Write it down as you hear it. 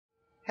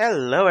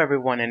Hello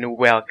everyone and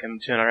welcome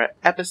to another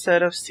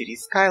episode of City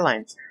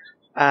Skylines.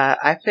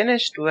 I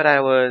finished what I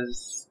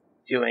was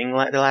doing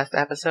the last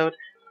episode,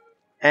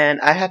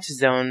 and I had to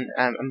zone,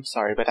 I'm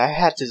sorry, but I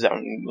had to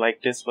zone,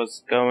 like this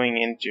was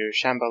going into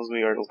shambles.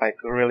 We were like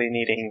really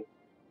needing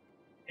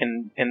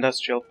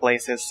industrial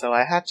places, so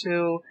I had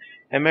to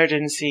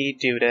emergency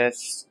do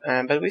this,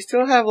 but we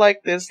still have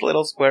like this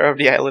little square of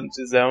the island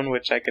to zone,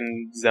 which I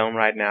can zone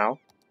right now.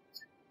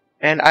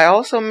 And I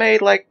also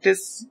made like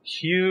this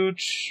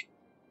huge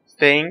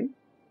thing.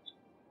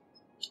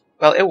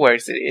 Well, it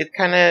works. It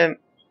kind of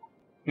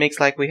makes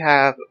like we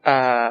have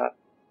a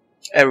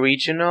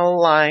regional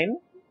line.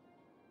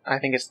 I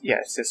think it's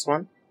this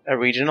one. A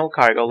regional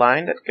cargo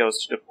line that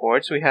goes to the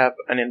ports. We have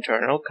an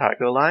internal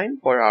cargo line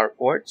for our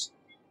ports.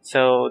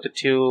 So the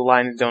two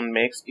lines don't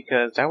mix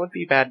because that would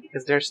be bad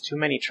because there's too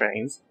many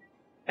trains.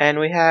 And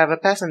we have a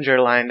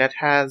passenger line that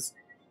has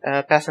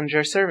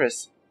passenger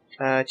service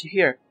to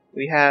here.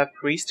 We have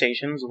 3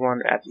 stations,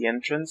 one at the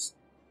entrance,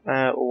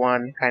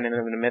 one kind of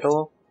in the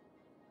middle,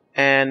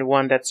 and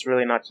one that's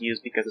really not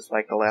used because it's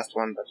like the last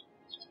one, but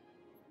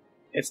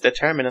it's the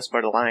terminus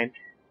for the line.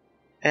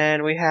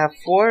 And we have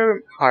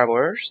 4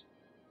 harbors,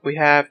 we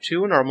have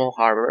 2 normal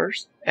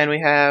harbors, and we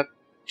have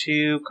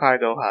 2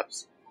 cargo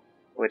hubs,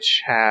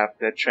 which have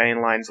the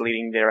train lines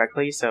leading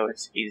directly, so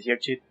it's easier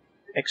to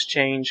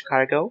exchange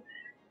cargo.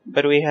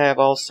 But we have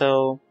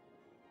also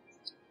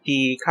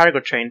the cargo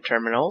train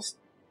terminals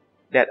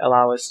that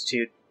allow us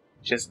to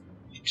just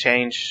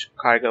change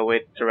cargo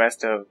with the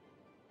rest of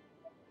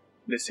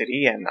the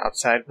city and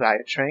outside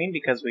via train,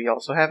 because we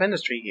also have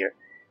industry here.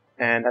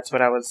 And that's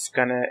what I was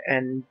gonna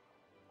end.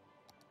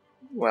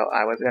 Well,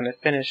 I was gonna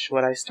finish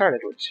what I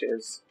started, which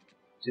is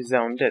to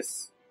zone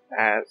this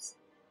as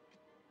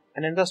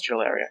an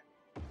industrial area.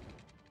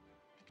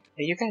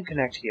 And you can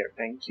connect here,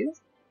 thank you.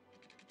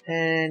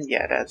 And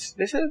yeah,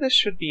 this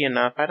should be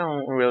enough. I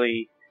don't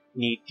really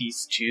need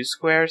these 2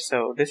 squares,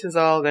 so this is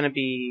all gonna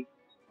be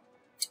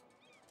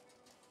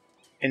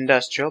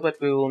industrial,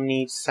 but we will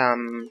need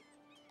some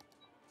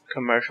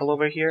commercial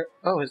over here.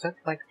 Oh, is that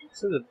like,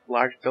 this is a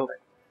large building.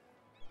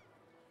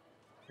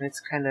 And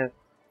it's kind of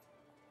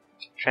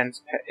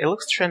transparent. It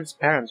looks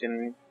transparent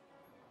in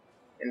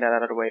that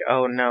other way.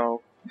 Oh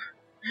no.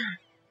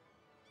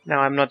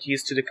 Now I'm not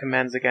used to the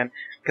commands again.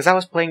 Because I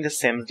was playing The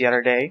Sims the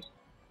other day,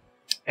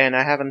 and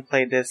I haven't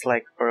played this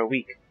like for a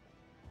week.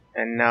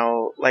 And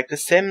now, like, The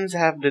Sims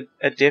have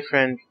a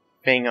different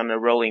thing on the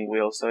rolling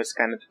wheel, so it's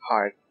kind of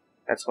hard.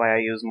 That's why I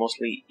use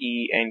mostly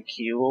E and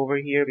Q over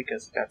here,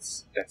 because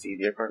that's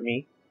easier for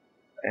me,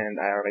 and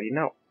I already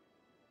know.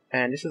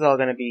 And this is all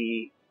gonna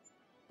be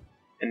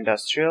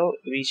industrial.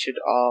 We should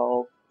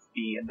all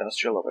be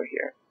industrial over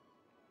here.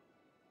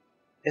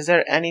 Is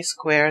there any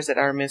squares that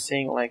are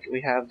missing? Like,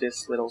 we have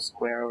this little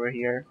square over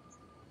here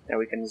that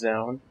we can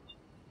zone.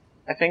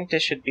 I think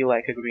this should be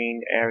like a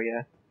green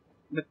area,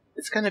 but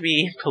it's gonna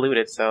be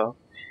polluted, so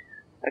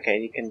okay,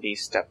 you can be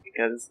stuck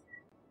because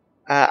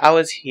I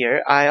was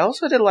here. I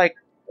also did like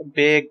a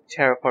big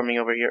terraforming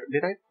over here.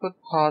 Did I put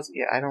pause?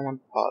 Yeah, I don't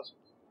want pause.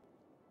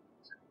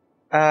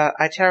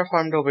 I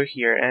terraformed over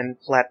here and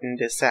flattened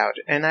this out,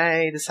 and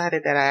I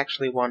decided that I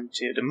actually want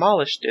to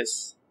demolish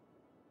this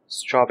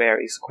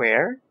strawberry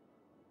square.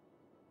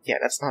 Yeah,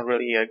 that's not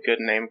really a good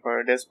name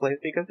for this place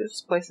because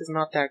this place is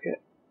not that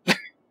good.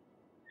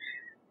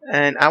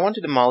 And I want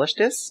to demolish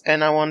this,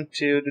 and I want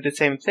to do the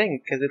same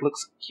thing because it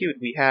looks cute.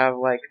 We have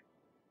like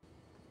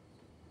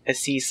a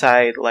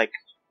seaside like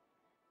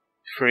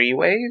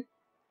freeway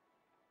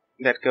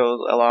that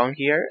goes along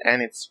here,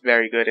 and it's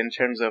very good in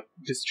terms of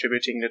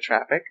distributing the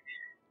traffic.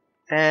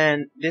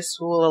 And this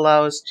will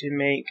allow us to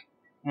make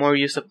more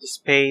use of the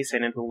space,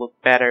 and it will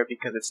look better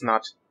because it's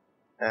not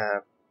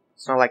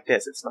like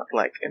this. It's not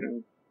like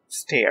in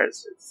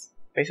stairs. It's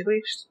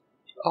basically just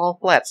all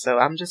flat. So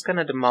I'm just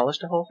gonna demolish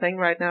the whole thing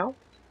right now.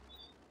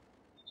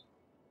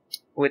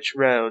 Which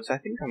roads? I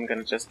think I'm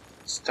gonna just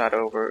start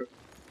over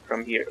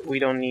from here. We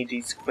don't need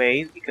these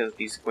quays because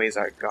these quays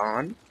are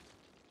gone.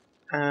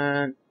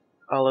 And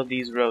all of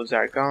these roads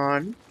are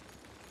gone.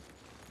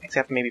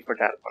 Except maybe for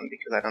that one,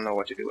 because I don't know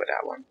what to do with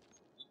that one.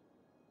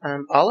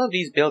 All of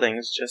these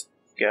buildings just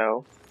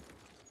go.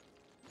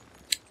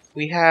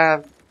 We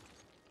have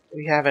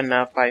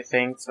enough, I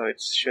think, so it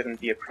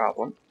shouldn't be a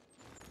problem.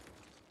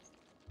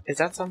 Is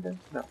that something?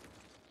 No.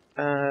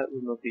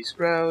 Remove these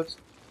roads.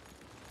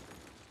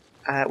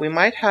 We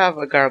might have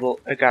a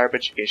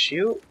garbage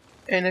issue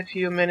in a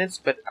few minutes,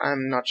 but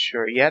I'm not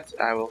sure yet.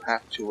 I will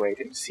have to wait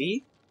and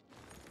see,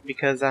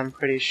 because I'm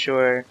pretty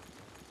sure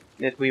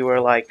that we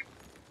were like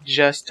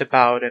just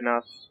about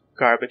enough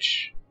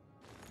garbage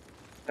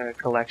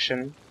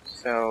collection.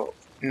 So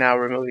now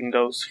removing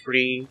those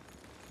 3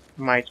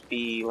 might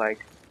be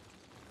like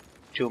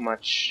too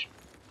much.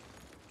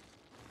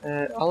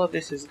 All of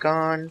this is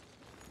gone.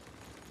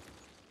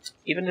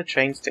 Even the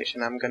train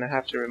station, I'm gonna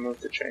have to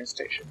remove the train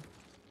station.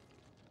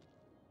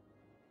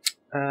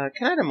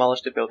 Can I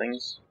demolish the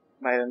buildings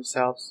by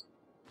themselves?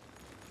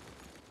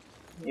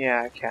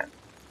 Yeah, I can.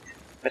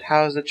 But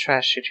how is the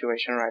trash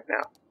situation right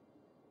now?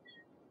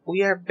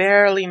 we are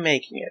barely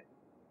making it.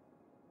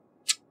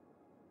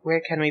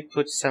 Where can we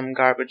put some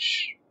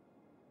garbage?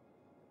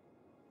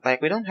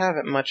 Like, we don't have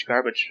much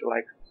garbage,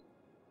 like,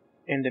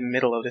 in the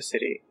middle of the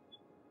city.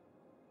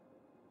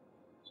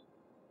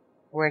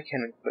 Where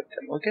can we put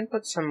them? We can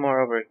put some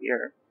more over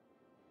here.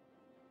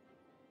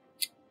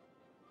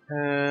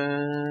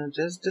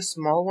 Does the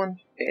small one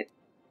fit?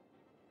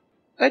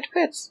 It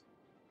fits!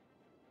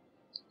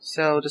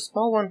 So, the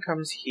small one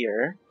comes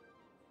here.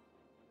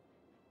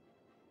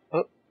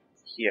 Oh,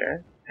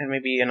 here. And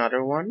maybe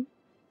another one.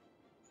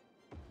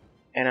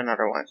 And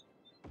another one.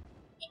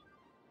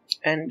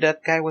 And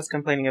that guy was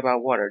complaining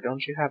about water.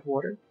 Don't you have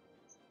water?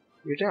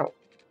 You don't.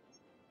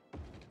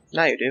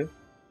 Now you do.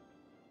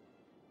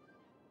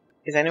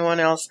 Is anyone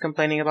else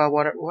complaining about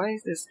water? Why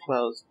is this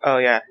closed? Oh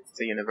yeah, it's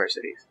the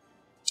university.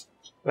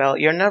 Well,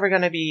 you're never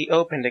gonna be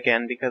opened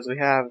again because we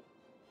have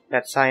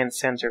that science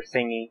center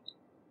thingy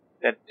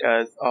that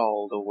does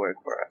all the work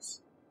for us.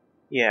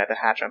 Yeah, the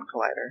Hadron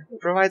Collider. It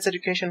provides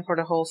education for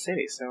the whole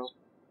city, so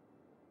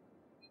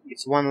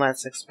it's one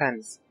less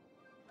expense.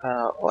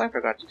 Oh, I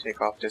forgot to take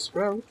off this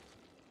road.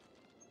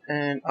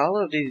 And all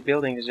of these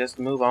buildings just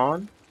move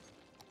on.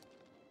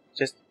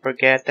 Just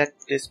forget that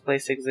this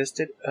place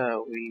existed.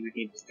 We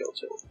need to go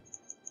to.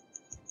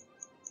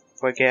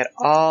 Forget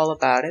all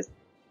about it.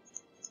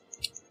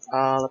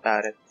 All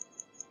about it.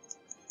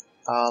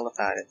 All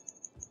about it.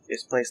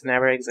 This place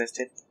never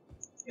existed.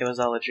 It was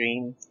all a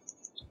dream.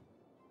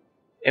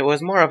 It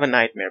was more of a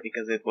nightmare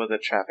because it was a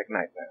traffic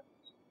nightmare.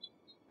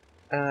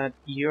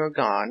 You're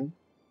gone.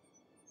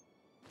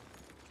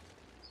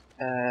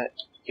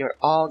 You're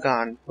all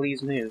gone.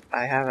 Please move.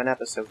 I have an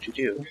episode to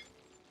do.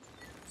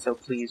 So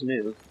please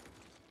move.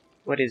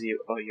 What is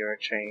you? Oh, you're a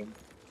train.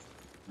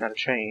 Not a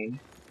train.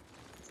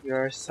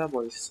 You're a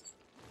subway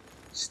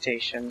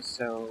station,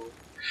 so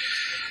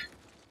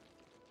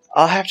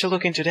I'll have to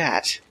look into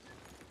that.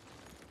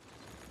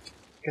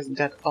 Because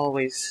that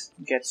always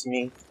gets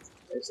me.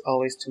 There's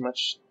always too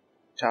much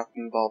talk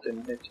involved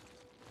in it.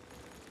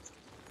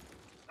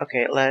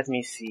 Okay, let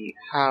me see.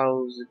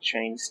 How's the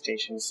train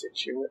station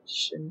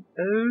situation?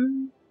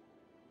 I'm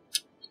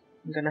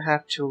gonna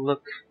have to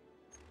look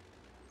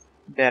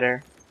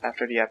better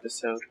after the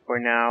episode. For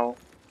now,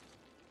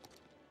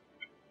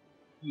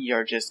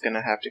 you're just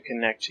gonna have to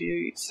connect to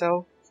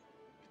itself.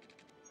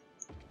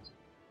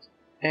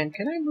 And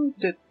can I move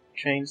the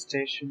train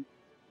station?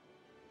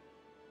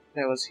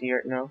 That was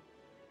here? No?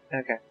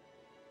 Okay.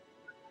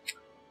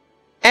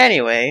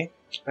 Anyway,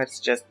 let's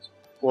just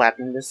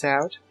flatten this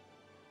out.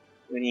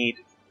 We need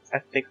a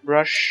thick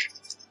brush.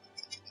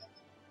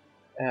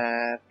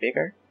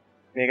 Bigger?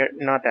 Bigger?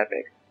 Not that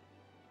big.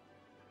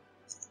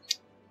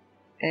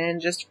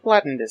 And just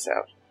flatten this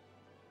out.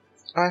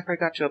 Oh, I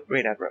forgot to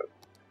upgrade that road.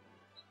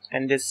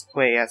 And this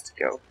quay has to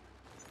go.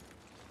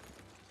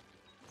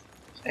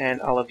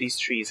 And all of these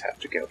trees have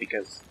to go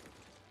because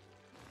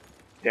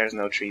there's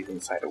no trees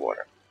inside the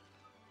water.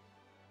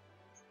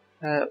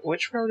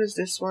 Which road is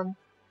this one?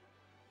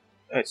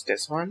 Oh, it's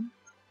this one.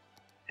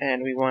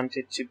 And we want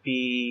it to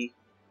be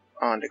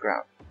on the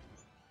ground.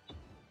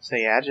 So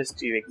yeah, just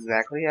do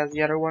exactly as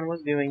the other one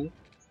was doing.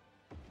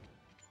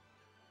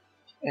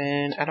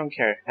 And I don't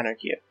care,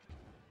 anarchy.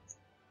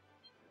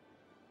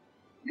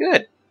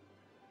 Good.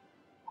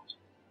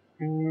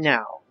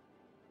 Now,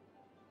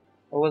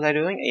 what was I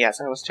doing? Yes,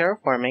 I was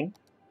terraforming.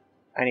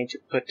 I need to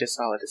put this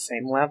all at the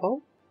same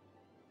level.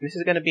 This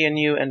is going to be a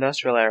new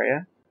industrial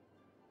area.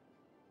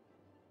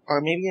 Or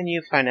maybe a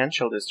new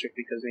financial district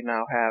because we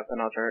now have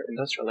another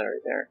industrial area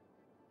there.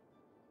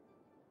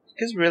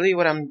 Because really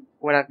what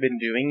I've been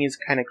doing is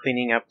kind of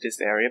cleaning up this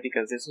area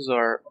because this is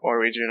our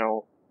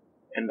original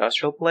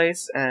industrial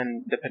place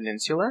and the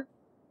peninsula.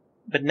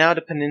 But now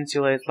the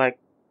peninsula is like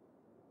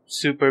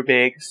super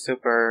big,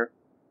 super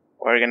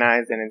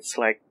organized, and it's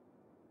like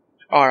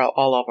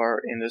all of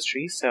our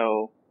industry,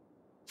 so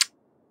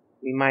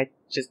we might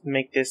just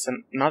make this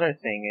another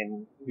thing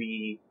and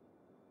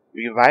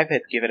revive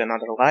it, give it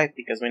another life,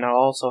 because we now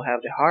also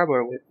have the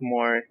harbor with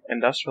more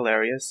industrial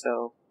areas,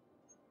 so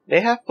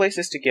they have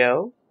places to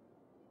go.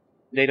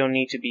 They don't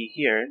need to be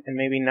here, and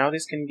maybe now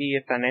this can be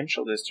a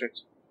financial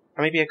district,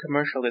 or maybe a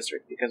commercial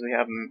district, because we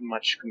have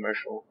much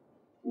commercial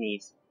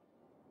needs.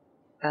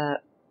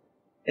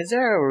 Is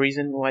there a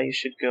reason why you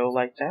should go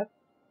like that?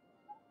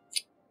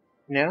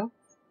 No?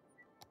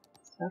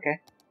 Okay.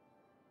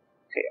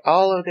 Okay,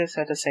 all of this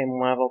at the same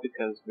level,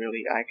 because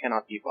really I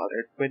cannot be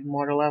bothered with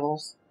more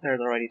levels. There's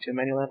already too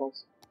many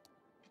levels.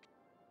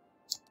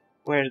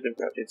 Where's the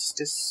road? It's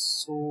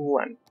this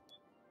one.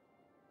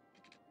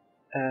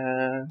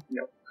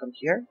 No, come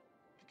here.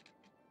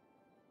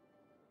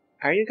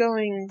 Are you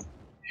going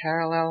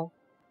parallel?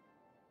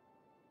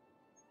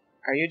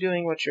 Are you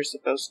doing what you're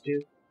supposed to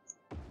do?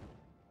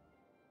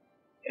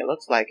 It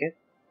looks like it.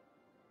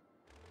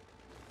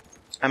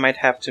 I might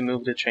have to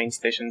move the train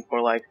station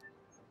for like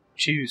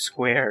 2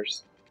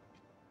 squares.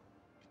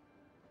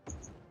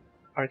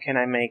 Or can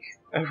I make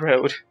a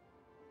road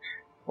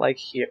like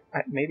here?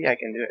 Maybe I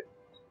can do it.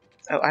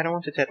 Oh, I don't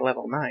want it at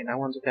level 9. I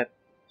want it at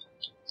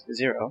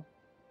 0.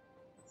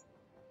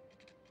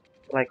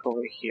 like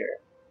over here.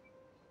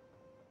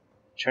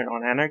 Turn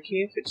on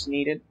anarchy if it's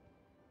needed.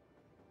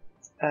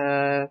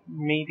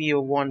 Maybe a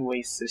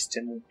one-way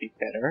system would be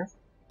better.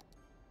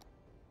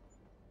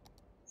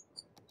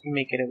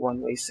 Make it a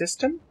one-way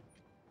system.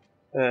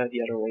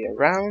 The other way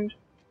around.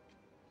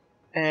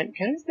 And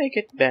can we make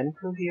it bend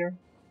through here?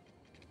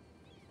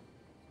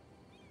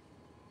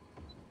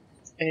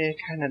 It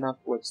kinda not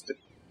works the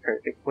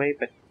perfect way,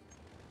 but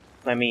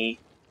let me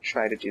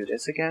try to do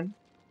this again.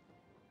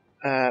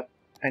 I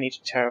need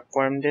to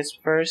terraform this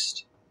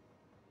first.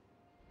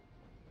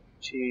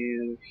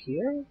 To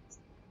here?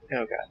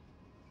 Oh god.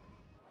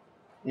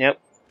 Nope.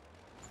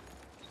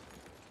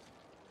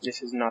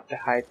 This is not the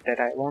height that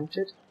I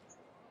wanted.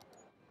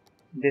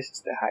 This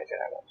is the height that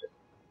I wanted.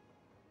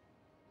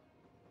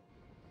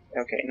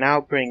 Okay,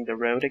 now bring the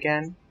road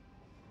again.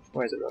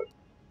 Where's the road?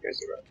 Here's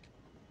the road.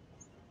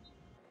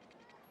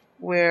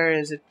 Where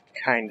is it?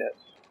 Kind of.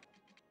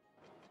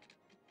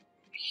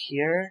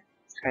 Here?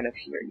 Kind of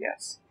here,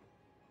 yes.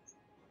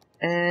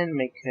 And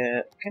make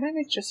a... Can I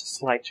make just a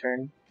slight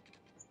turn?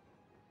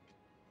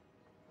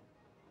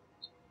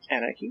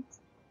 Anarchy.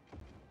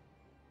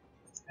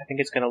 I think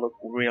it's gonna look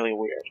really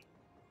weird.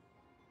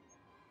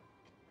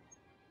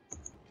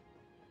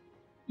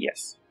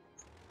 Yes.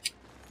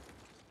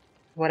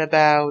 What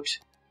about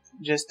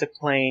just a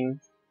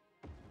plain...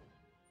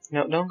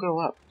 No, don't go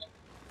up.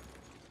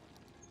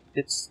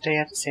 Let's stay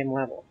at the same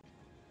level.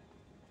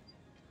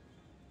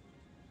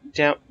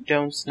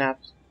 Don't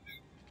snap.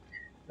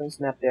 Don't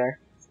snap there.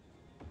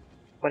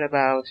 What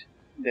about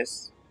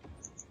this?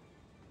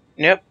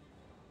 Nope.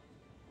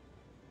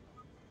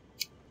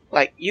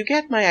 Like, you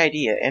get my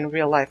idea. In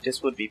real life,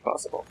 this would be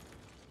possible.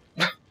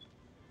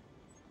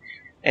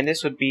 And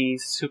this would be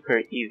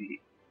super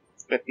easy.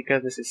 But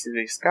because this is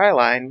the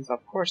Skylines,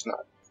 of course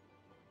not.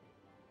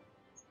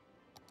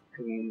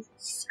 Because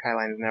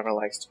Skylines never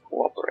likes to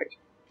cooperate.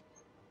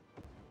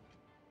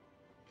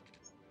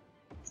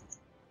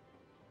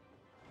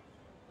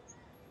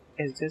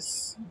 Is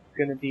this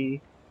gonna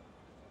be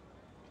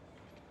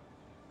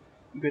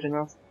good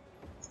enough?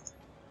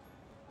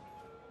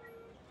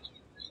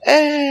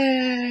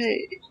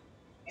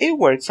 It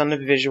works on the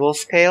visual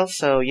scale,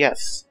 so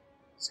yes,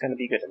 it's gonna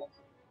be good enough.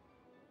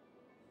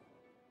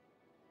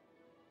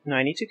 Now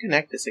I need to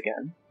connect this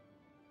again.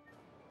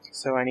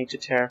 So I need to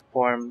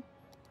terraform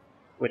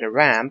with a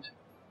ramp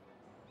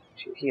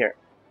to here.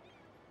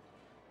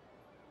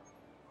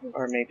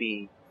 Or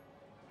maybe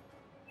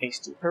a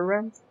steeper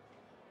ramp?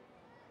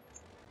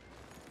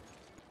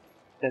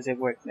 Does it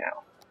work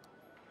now?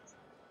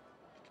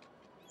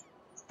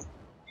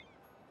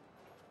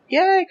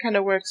 Yeah, it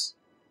kinda works.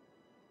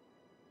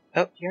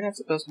 Oh, you're not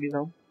supposed to be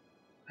zone.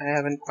 I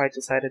haven't quite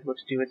decided what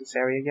to do with this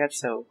area yet,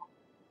 so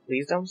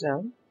please don't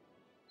zone.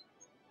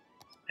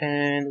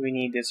 And we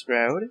need this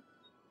road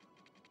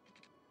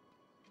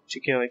to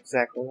go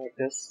exactly like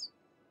this.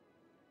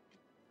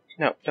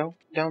 No,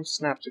 don't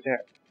snap to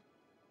there.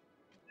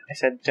 I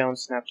said don't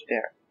snap to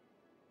there.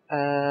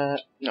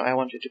 No, I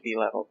want it to be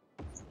level.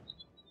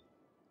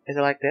 Is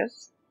it like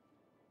this?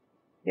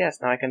 Yes,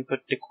 now I can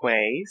put the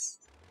quays.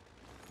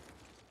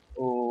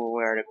 Oh,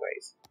 where are the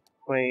quays?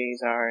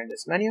 Quays are in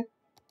this menu.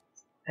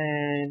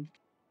 And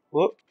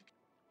whoop.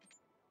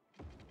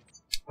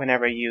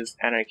 Whenever I use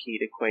anarchy,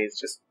 the quays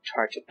just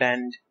start to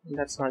bend, and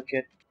that's not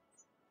good.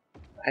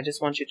 I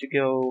just want you to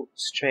go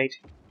straight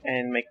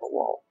and make a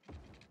wall.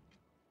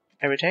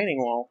 A retaining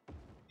wall.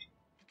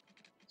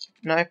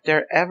 Now if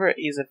there ever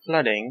is a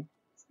flooding,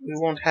 we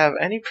won't have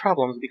any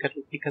problems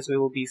because we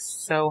will be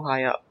so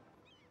high up.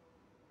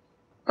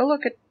 Oh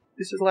look at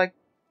this, is like,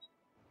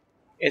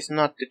 it's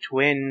not the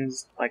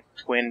twins, like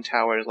twin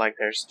towers like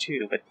there's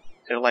two, but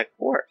they're like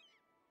 4.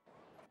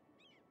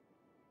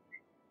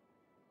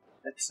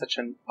 That's such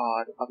an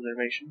odd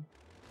observation.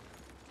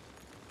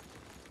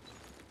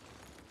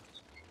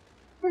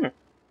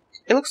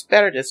 It looks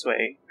better this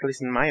way, at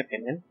least in my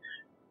opinion.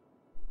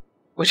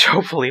 Which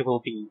hopefully will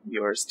be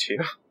yours too.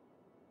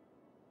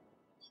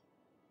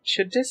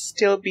 Should this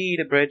still be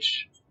the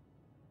bridge?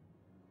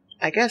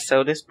 I guess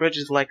so. This bridge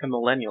is like a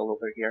millennial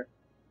over here.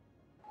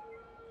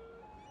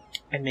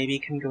 And maybe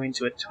it can go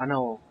into a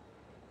tunnel.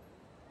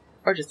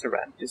 Or just a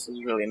ramp. This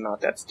is really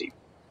not that steep.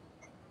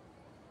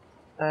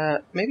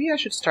 Maybe I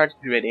should start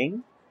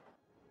gridding.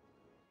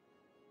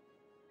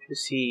 To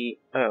see...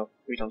 Oh,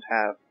 we don't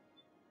have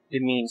the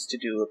means to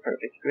do a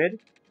perfect grid.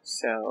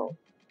 So...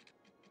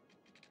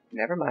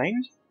 never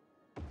mind.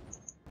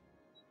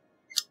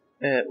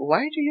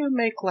 Why do you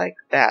make like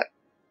that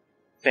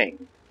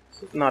thing?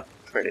 This is not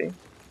pretty.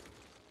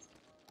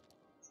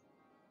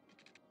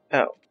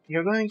 Oh,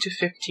 you're going to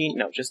 15.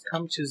 No, just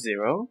come to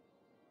 0.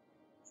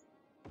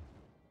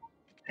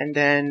 And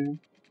then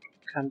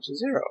come to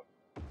 0.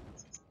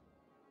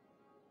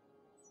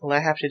 Will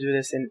I have to do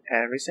this in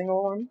every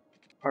single one?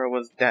 Or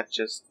was that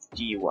just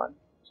D1?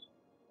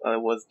 Well,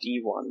 it was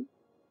D1.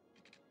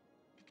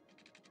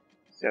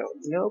 So,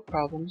 no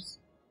problems.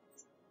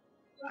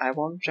 I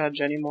won't judge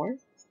anymore.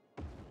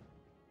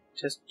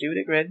 Just do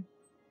the grid,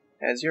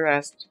 as you're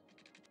asked.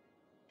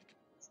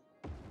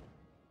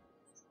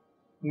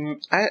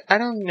 I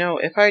don't know.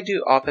 If I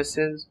do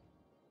offices,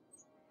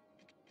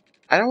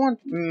 I don't want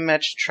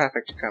much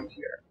traffic to come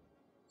here.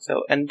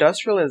 So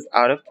industrial is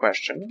out of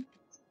question.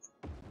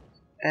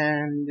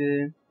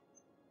 And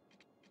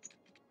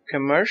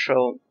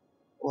commercial,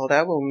 well,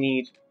 that will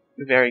need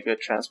very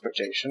good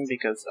transportation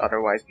because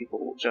otherwise people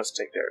will just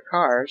take their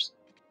cars.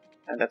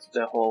 And that's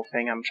the whole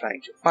thing I'm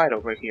trying to fight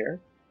over here.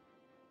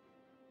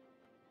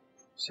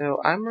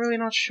 So I'm really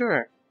not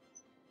sure.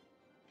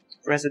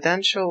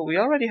 Residential, we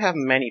already have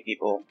many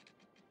people.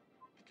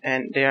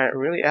 And they are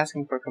really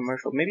asking for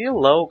commercial. Maybe a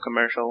low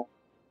commercial.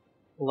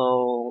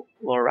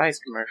 Low-rise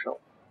commercial.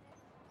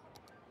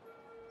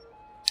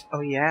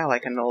 Oh yeah,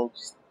 like an old...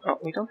 Oh,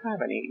 we don't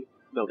have any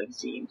building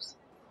themes.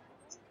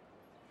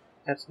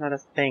 That's not a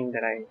thing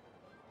that I've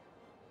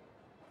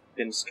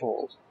been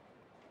installed.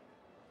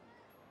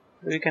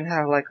 We can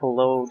have like a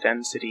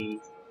low-density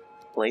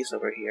place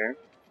over here.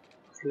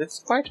 Because it's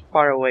quite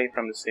far away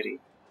from the city.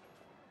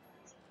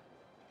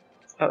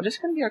 Oh, this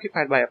can be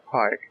occupied by a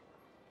park.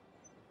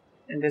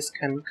 And this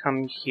can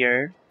come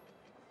here.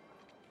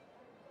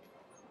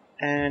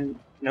 And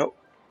nope.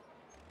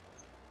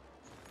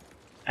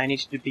 I need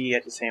to be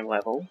at the same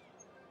level.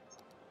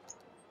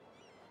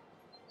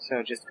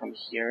 So just come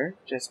here.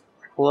 Just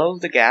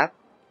close the gap.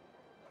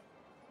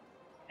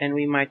 And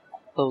we might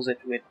close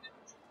it with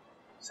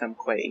some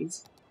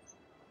quays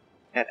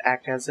that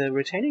act as a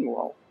retaining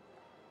wall.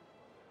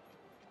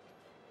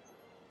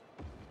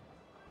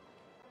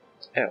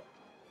 Oh.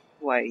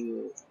 Why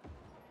you...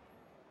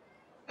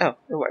 Oh,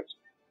 it worked.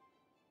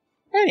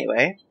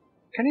 Anyway,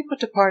 can we put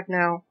the park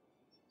now?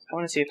 I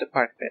want to see if the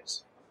park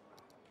fits.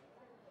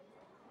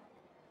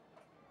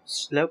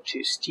 Slope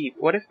too steep.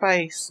 What if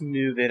I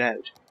smooth it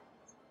out?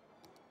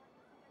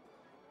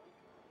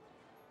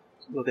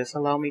 Will this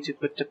allow me to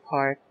put the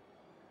park?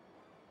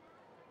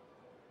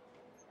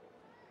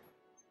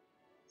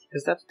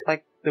 Is that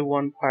like the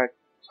one part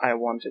I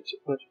wanted to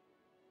put?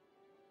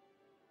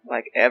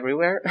 Like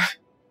everywhere?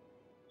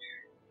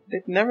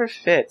 It never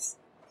fits.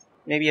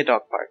 Maybe a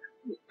dog park.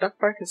 Dog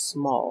park is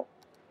small.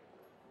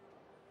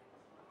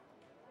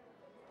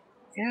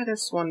 Yeah,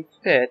 this one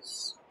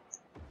fits.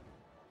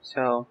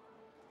 So,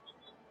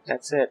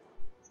 that's it.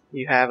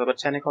 You have a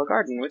botanical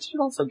garden, which is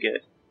also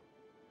good.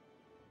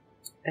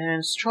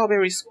 And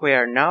Strawberry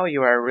Square. Now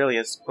you are really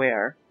a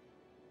square.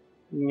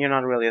 You're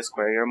not really a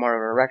square, you're more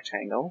of a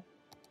rectangle.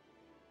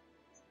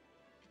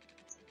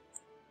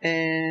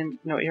 And,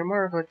 no, you're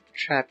more of a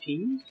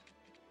trapeze?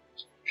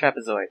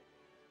 Trapezoid.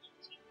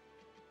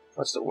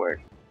 What's the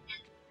word?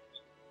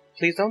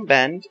 Please don't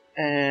bend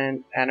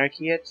and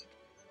anarchy it.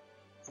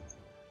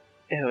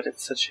 Oh,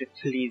 that's such a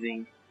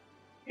pleasing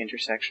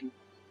intersection.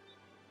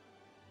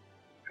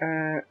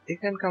 You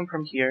can come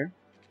from here.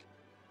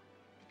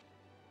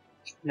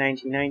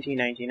 90, 90,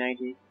 90,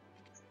 90.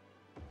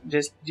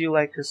 Just do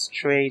like a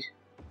straight...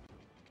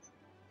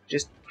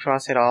 Just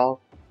cross it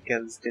all,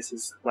 because this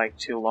is like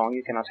too long.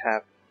 You cannot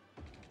have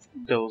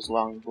those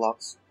long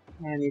blocks.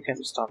 And you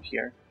can stop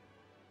here.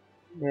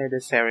 Yeah,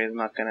 this area is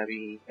not gonna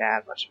be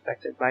that much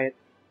affected by it.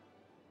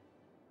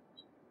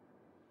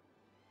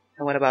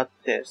 And what about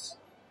this?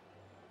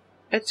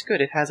 It's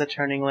good, it has a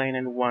turning lane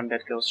and one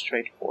that goes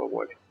straight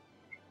forward.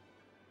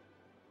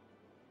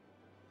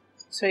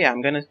 So yeah,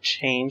 I'm gonna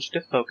change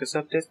the focus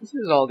of this. This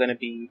is all gonna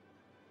be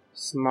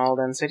small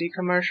density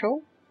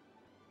commercial.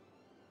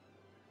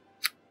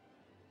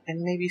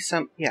 And maybe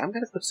some... Yeah, I'm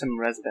gonna put some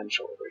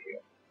residential over here.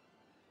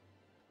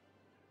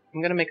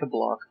 I'm gonna make a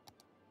block.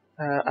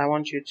 I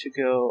want you to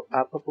go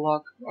up a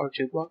block or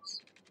 2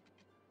 blocks.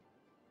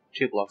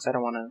 2 blocks. I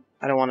don't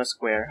want a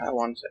square. I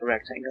want a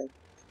rectangle.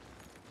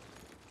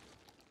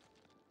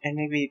 And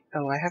maybe...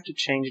 Oh, I have to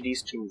change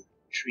these to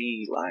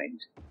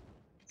tree-lined.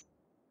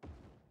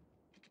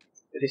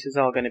 This is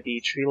all gonna be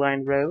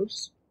tree-lined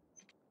roads.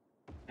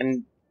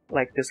 And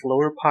like this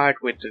lower part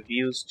with the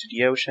views to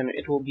the ocean,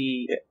 it will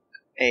be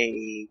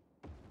a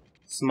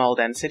small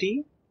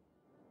density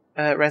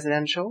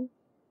residential.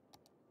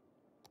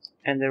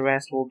 And the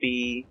rest will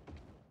be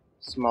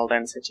small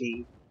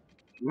density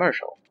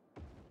commercial.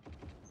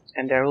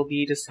 And there will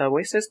be the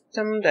subway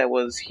system that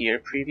was here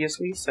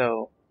previously,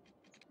 so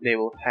they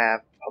will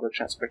have public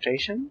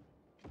transportation,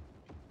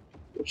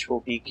 which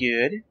will be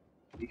good,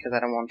 because I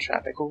don't want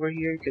traffic over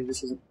here, because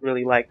this is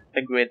really like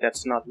a grid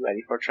that's not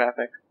ready for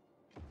traffic.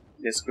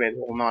 This grid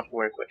will not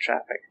work with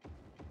traffic.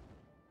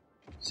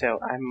 So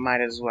I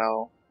might as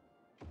well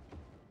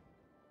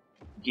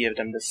give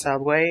them the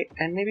subway,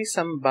 and maybe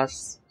some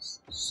bus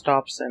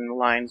stops and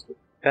lines.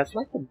 That's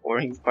like the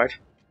boring part.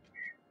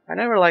 I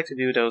never like to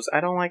do those.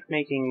 I don't like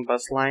making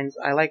bus lines.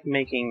 I like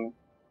making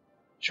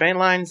train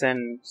lines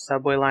and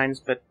subway lines,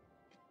 but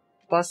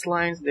bus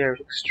lines, they're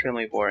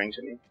extremely boring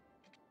to me.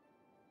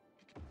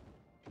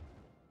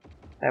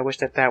 I wish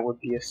that that would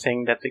be a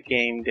thing that the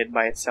game did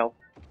by itself.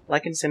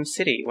 Like in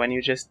SimCity, when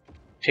you just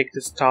pick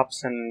the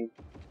stops and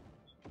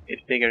it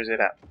figures it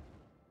out.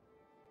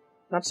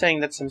 Not saying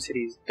that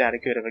SimCity is that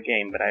good of a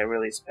game, but I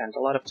really spent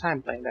a lot of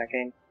time playing that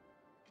game.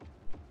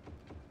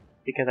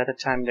 Because at the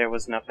time there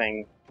was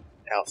nothing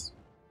else.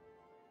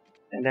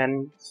 And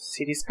then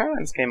City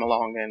Skylines came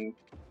along and...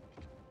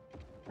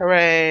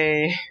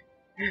 hooray!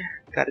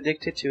 Got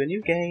addicted to a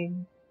new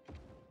game.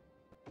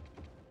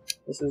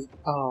 This is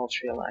all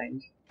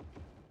tree-lined.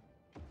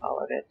 All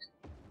of it.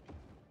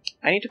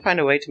 I need to find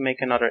a way to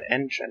make another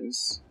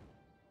entrance,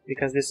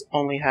 because this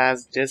only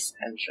has this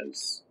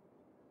entrance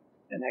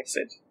and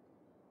exit.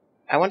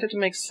 I wanted to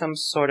make some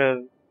sort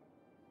of...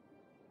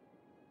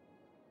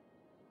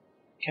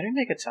 Can we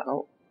make a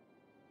tunnel?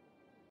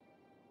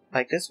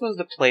 Like, this was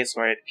the place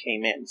where it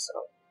came in, so...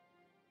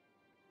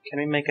 Can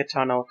we make a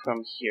tunnel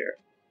from here?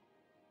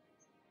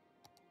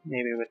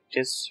 Maybe with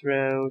this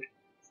road.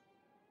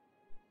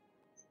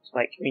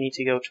 Like, we need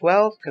to go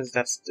 12, because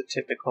that's the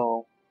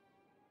typical...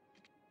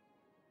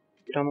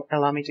 You don't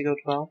allow me to go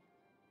 12?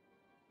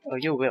 Oh,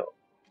 you will.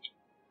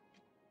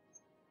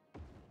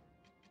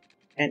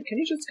 And can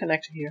you just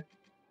connect here?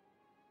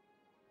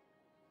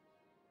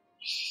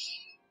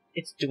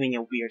 It's doing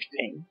a weird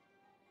thing.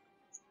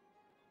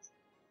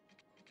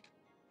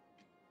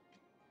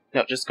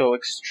 No, just go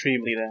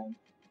extremely down.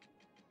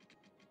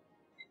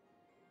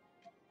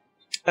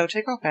 Oh,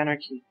 take off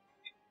anarchy.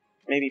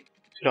 Maybe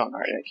put on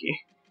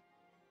anarchy.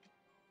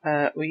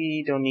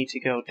 We don't need to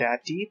go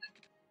that deep.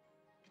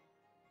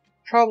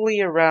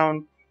 Probably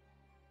around...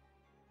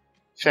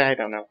 I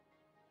don't know.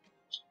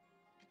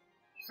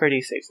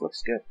 36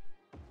 looks good.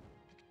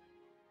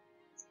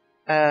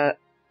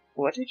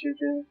 What did you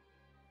do?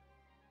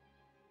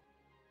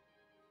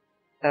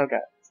 Oh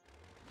god.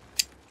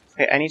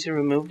 Okay, I need to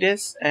remove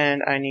this,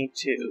 and I need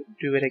to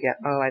do it again.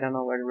 Oh, I don't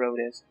know where the road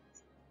is.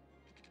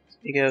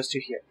 It goes to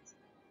here.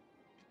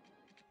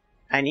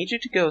 I need you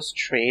to go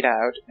straight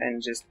out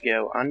and just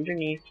go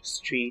underneath the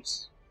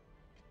streets.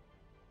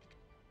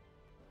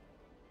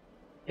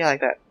 Yeah,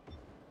 like that.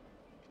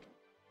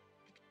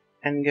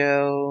 And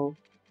go...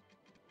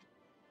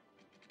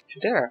 to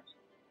there.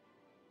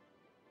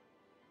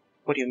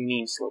 What do you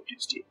mean slope too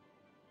steep?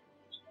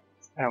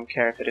 I don't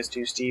care if it is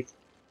too steep.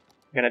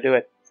 I'm gonna do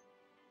it.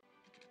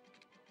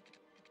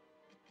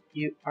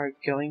 You are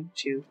going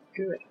to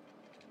do it.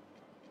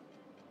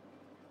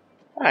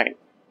 Fine.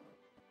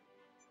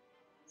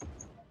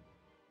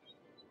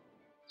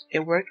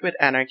 It worked with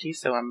anarchy,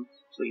 so I'm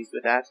pleased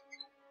with that.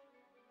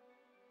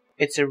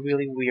 It's a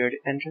really weird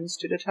entrance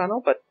to the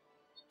tunnel, but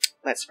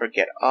let's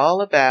forget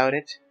all about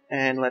it,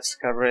 and let's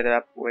cover it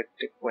up with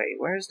the quay.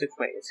 Where's the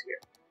quay? It's here.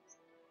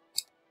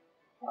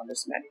 On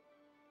this menu.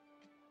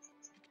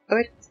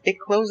 Oh, it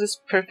closes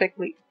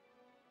perfectly.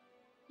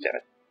 Damn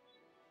it.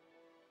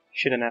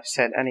 Shouldn't have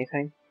said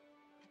anything.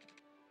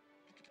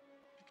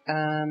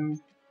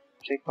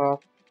 Take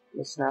off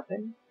the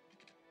snapping.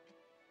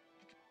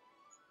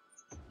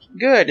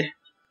 Good!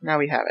 Now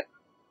we have it.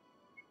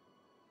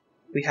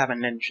 We have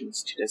an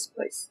entrance to this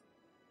place.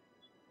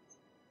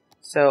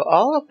 So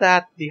all of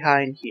that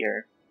behind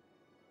here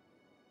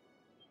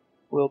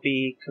will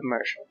be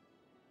commercial.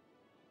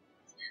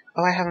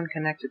 Oh, I haven't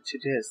connected to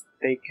this.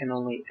 They can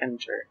only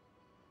enter.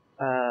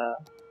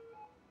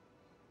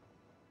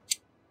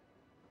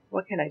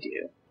 What can I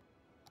do?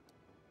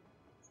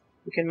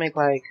 We can make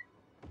like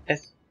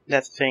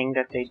that thing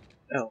that they...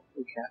 Oh,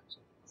 we can't.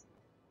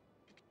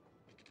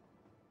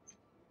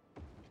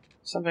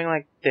 Something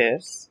like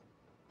this.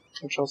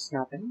 Control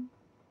snapping.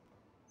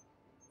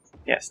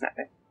 Yeah,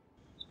 snapping.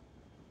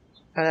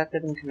 Oh, that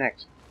didn't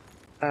connect.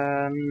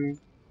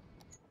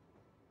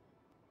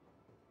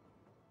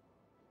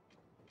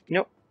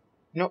 Nope.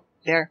 Nope.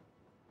 There.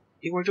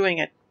 You were doing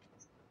it.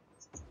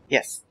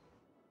 Yes.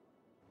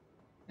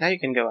 Now you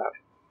can go out.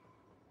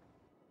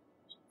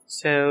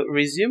 So,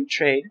 resume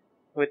trade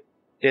with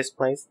this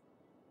place.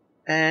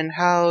 And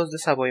how's the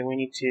subway? We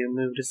need to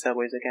move the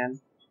subways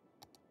again.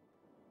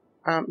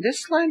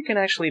 This line can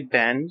actually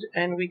bend,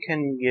 and we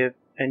can give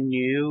a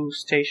new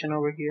station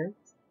over here.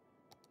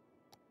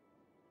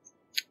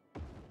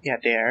 Yeah,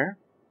 there.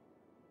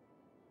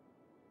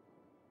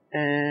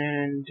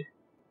 And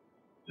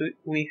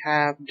we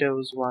have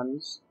those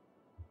ones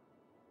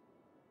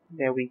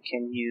that we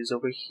can use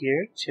over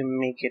here to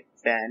make it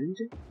bend.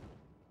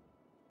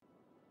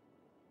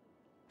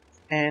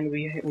 And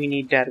we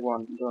need that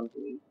one, don't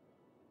we?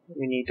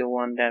 We need the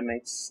one that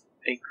makes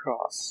a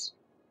cross.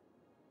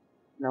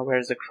 Now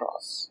where's the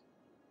cross?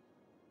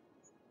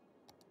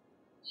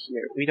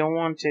 Here. We don't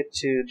want it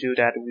to do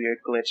that weird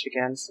glitch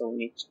again, so we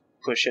need to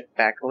push it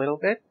back a little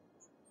bit.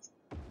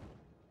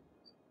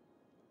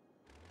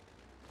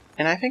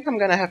 And I think I'm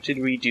gonna have to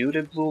redo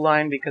the blue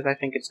line because I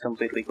think it's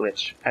completely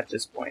glitched at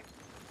this point.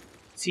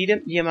 See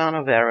the amount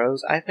of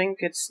arrows? I think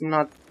it's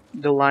not...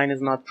 the line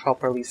is not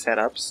properly set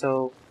up,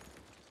 so...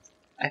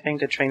 I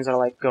think the trains are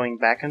like going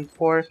back and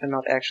forth and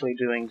not actually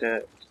doing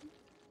the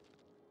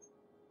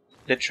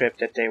trip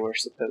that they were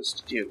supposed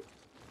to do.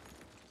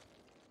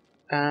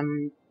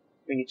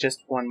 We need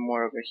just one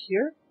more over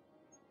here.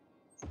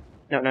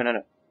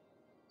 No.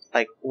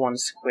 Like one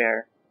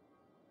square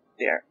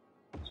there.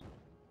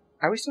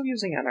 Are we still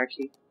using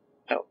anarchy?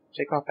 Oh,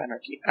 take off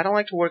anarchy. I don't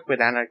like to work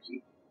with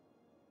anarchy.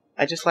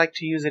 I just like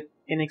to use it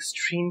in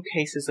extreme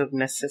cases of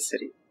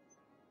necessity.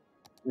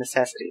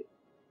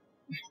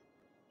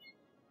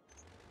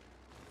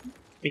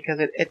 because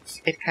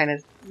it kind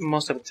of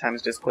most of the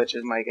times just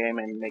glitches my game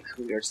and makes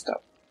weird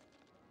stuff.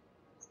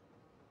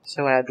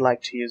 So I'd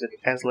like to use it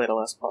as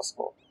little as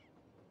possible.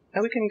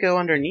 And we can go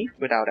underneath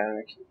without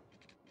energy.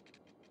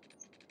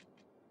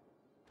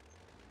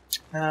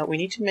 We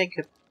need to make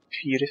a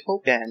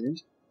beautiful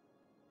bend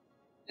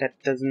that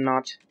does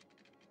not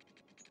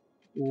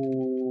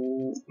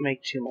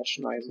make too much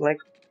noise. Like,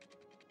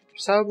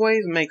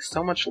 subways make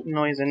so much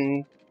noise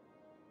in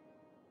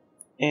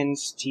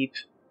steep,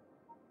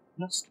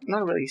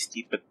 not really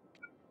steep, but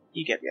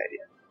you get the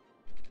idea.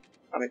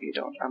 Or maybe you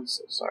don't. I'm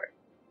so sorry.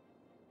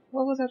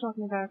 What was I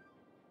talking about?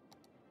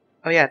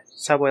 Oh yeah,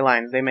 subway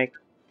lines. They make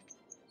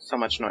so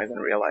much noise in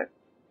real life.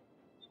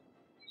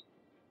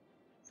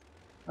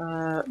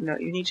 No,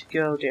 you need to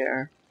go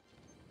there.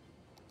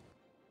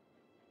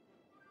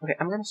 Okay,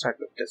 I'm gonna start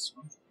with this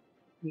one.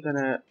 I'm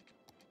gonna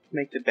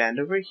make the bend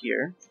over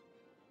here.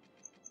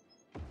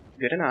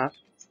 Good enough.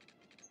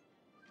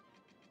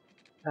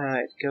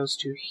 It goes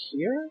to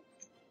here.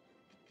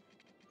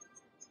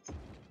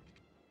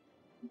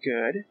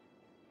 Good.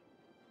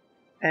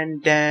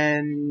 And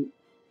then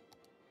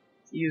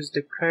use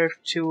the curve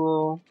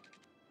tool.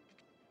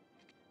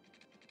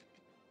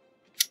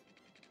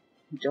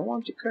 You don't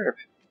want to curve.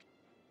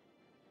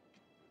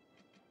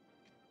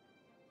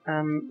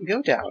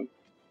 Go down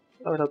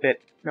a little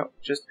bit. No,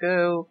 just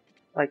go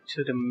like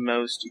to the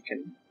most you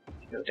can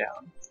go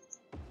down.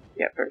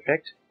 Yeah,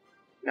 perfect.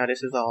 Now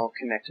this is all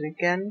connected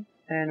again,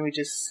 and we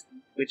just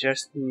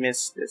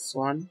missed this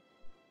one.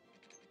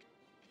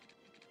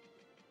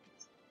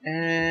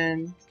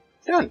 And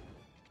done.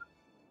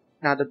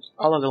 Now that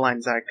all of the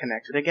lines are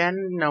connected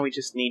again, now we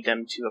just need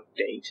them to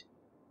update.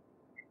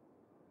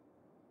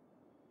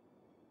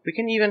 We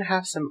can even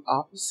have some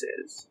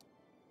offices.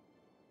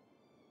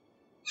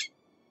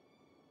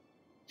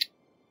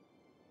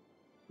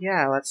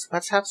 Yeah,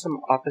 let's have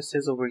some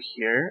offices over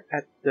here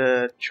at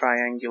the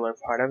triangular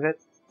part of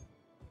it.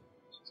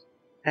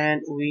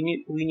 And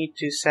we need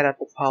to set up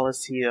a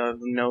policy of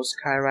no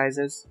sky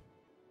rises.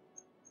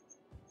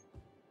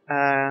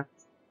 Where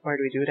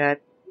do we do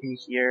that? In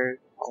here,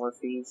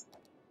 policies.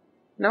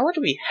 Now what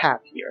do we have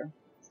here?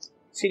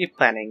 City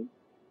planning.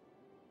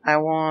 I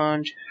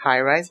want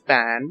high-rise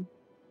ban.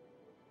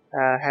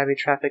 Heavy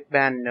traffic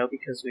ban, no,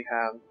 because we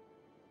have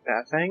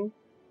that thing.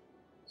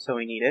 So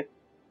we need it.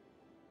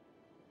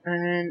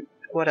 And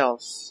what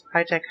else?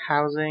 High-tech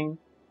housing.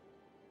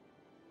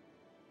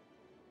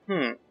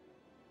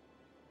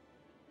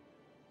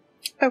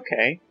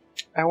 Okay.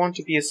 I want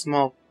to be a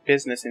small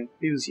business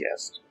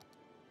enthusiast.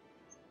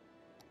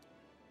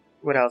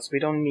 What else? We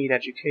don't need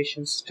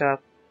education stuff.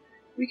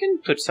 We can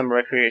put some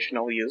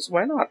recreational use.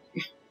 Why not?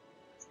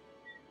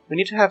 We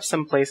need to have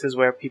some places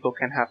where people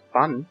can have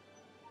fun.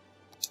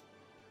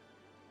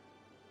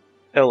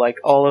 Oh, like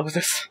all of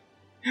this.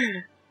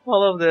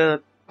 All of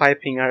the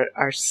piping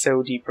are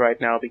so deep right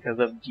now because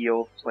of the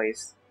old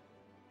place.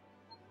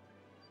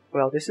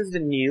 Well, this is the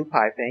new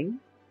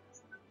piping.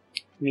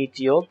 Meet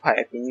the old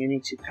piping. You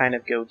need to kind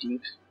of go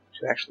deep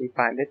to actually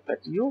find it, but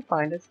you'll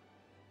find it.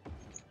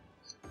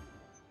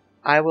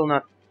 I will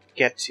not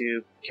get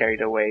too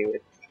carried away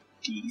with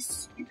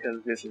these,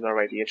 because this is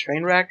already a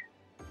train wreck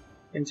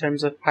in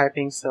terms of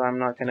piping, so I'm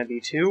not going to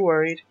be too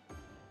worried.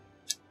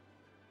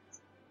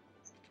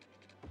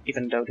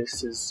 Even though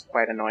this is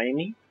quite annoying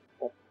me.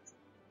 But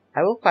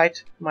I will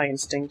fight my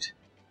instinct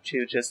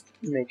to just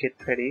make it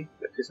pretty,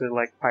 but this is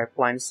like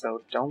pipelines,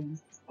 so don't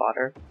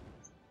bother.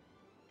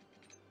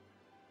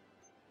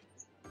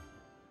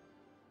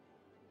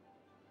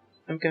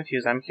 I'm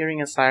confused. I'm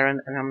hearing a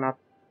siren, and I'm not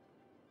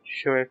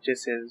sure if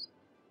this is...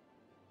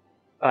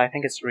 Oh, I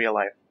think it's real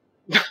life.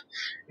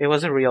 It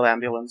was a real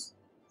ambulance.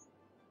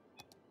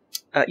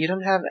 You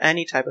don't have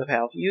any type of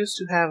help. You used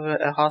to have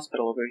a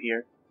hospital over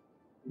here.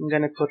 I'm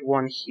gonna put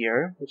one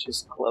here, which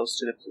is close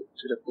to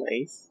the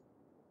place.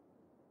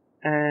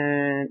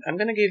 And I'm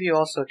gonna give you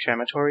also a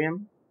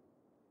crematorium.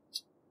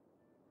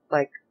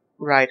 Like,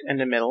 right in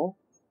the middle.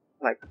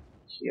 Like,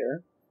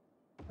 here.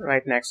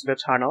 Right next to the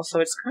tunnel, so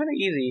it's kinda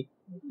easy.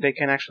 They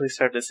can actually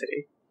serve the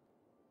city.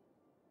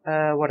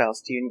 What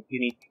else? Do you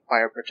need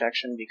fire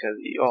protection, because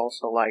you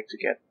also like to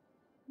get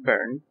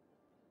burned.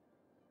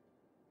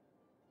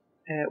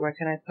 Where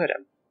can I put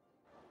him?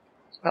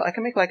 Well, I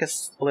can make like a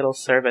little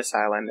service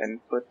island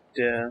and put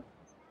the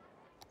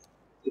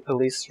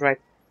police right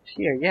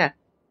here. Yeah,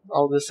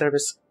 all the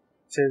services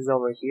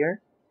over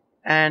here.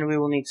 And we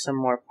will need some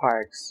more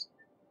parks.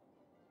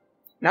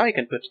 Now you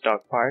can put the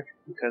dog park,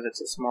 because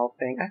it's a small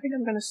thing. I think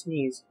I'm gonna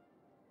sneeze.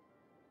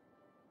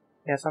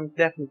 Yes, I'm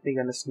definitely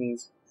gonna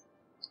sneeze.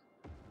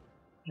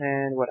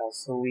 And what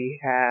else? So we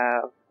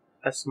have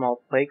a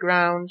small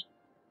playground.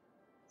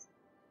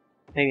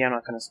 Maybe I'm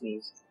not gonna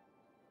sneeze.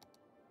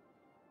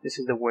 This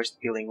is the worst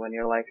feeling when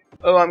you're like,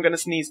 oh, I'm gonna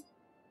sneeze.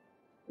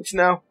 It's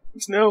now.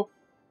 It's no.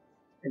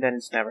 And then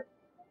it's never.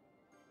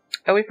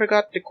 Oh, we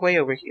forgot the quay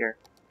over here.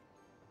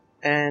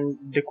 And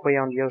the quay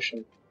on the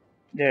ocean.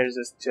 There's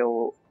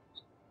still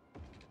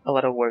a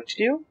lot of work to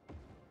do.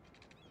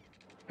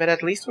 But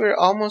at least we're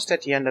almost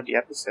at the end of the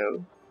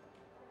episode.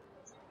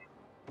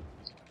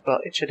 well,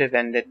 it should have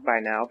ended by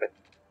now, but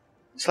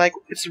it's like,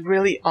 it's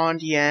really on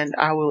the end.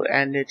 I will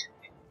end it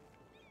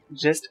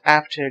just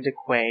after the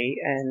quay,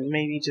 and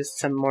maybe just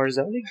some more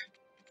zoning.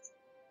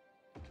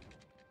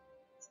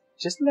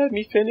 Just let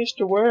me finish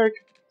the work.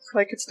 It's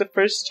like it's the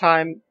first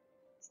time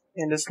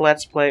in this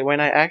Let's Play when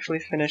I actually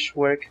finish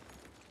work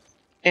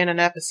in an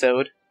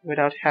episode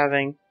without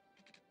having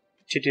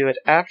to do it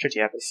after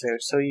the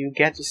episode, so you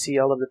get to see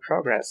all of the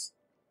progress.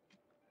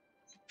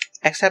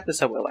 Except the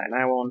subway line.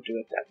 I won't do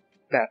it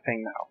that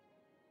thing now.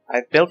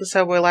 I've built the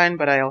subway line,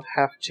 but I'll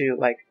have to,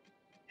 like,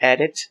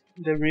 edit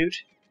the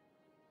route,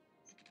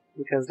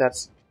 because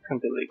that's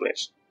completely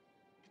glitched.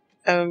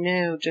 Oh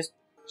no, just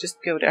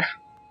go there.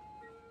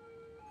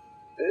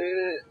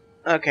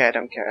 Okay, I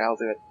don't care, I'll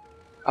do it.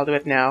 I'll do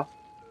it now.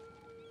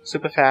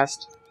 Super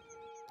fast.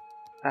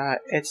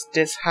 It's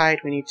this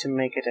height, we need to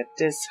make it at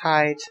this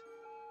height.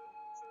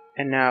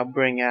 And now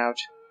bring out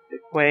the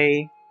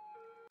quay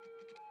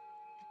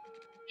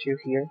to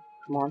here.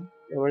 Come on,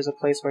 there was a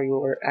place where you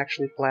were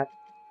actually flat.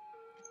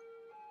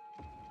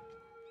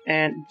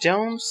 And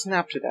don't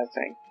snap to that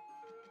thing.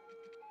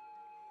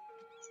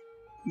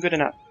 Good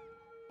enough.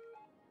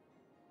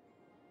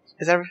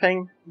 Is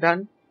everything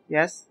done?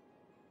 Yes?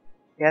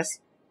 Yes?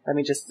 Let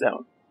me just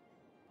zone.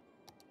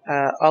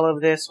 All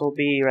of this will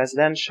be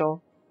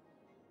residential.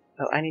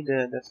 Oh, I need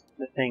the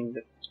thing,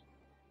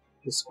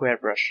 the square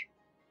brush.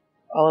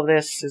 All of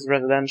this is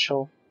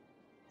residential.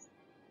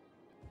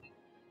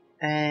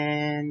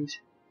 And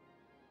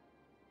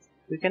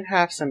we can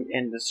have some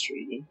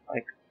industry,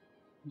 like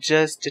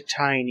just a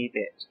tiny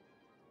bit.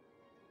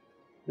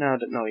 No,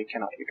 you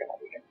cannot.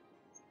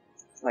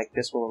 Like,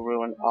 this will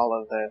ruin all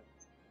of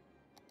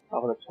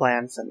the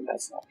plants, and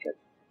that's not good.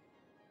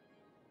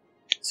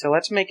 So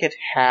let's make it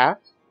half.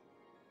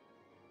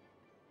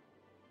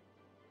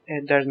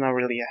 And there's not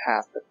really a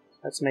half, but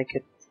let's make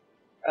it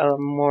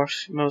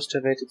most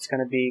of it. It's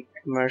gonna be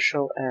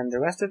commercial, and the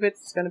rest of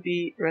it's gonna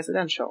be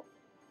residential.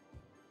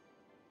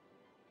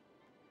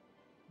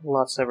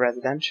 Lots of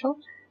residential.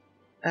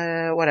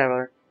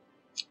 Whatever.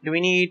 Do we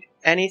need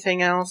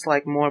anything else,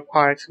 like more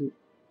parks?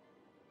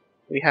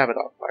 We have a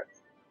dog park.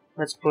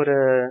 Let's put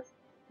a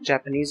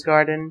Japanese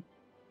garden,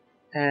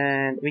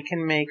 and we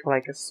can make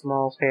like a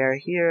small fair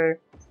here,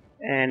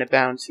 and a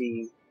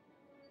bouncy...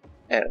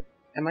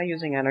 am I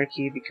using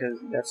anarchy? Because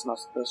that's not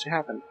supposed to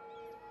happen.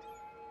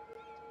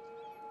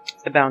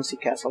 A bouncy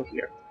castle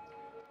here.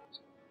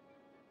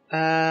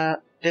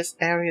 This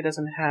area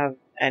doesn't have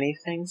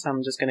anything, so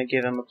I'm just gonna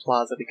give him a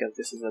plaza because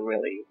this is a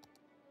really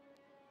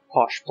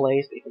posh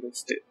place,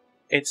 because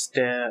it's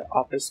the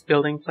office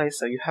building place,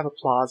 so you have a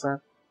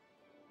plaza.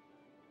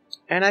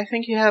 And I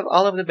think you have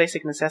all of the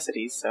basic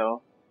necessities,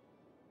 so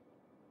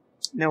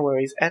no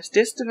worries. As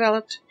this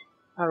developed,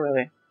 oh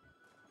really?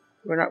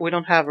 We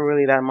don't have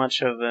really that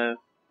much of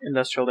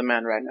industrial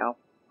demand right now.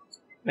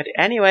 But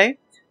anyway,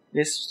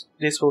 this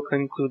will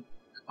conclude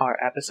our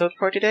episode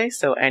for today.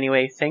 So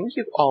anyway, thank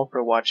you all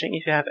for watching.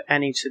 If you have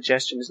any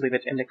suggestions, leave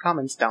it in the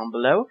comments down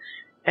below.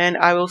 And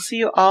I will see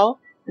you all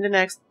in the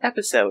next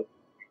episode.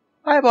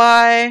 Bye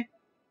bye!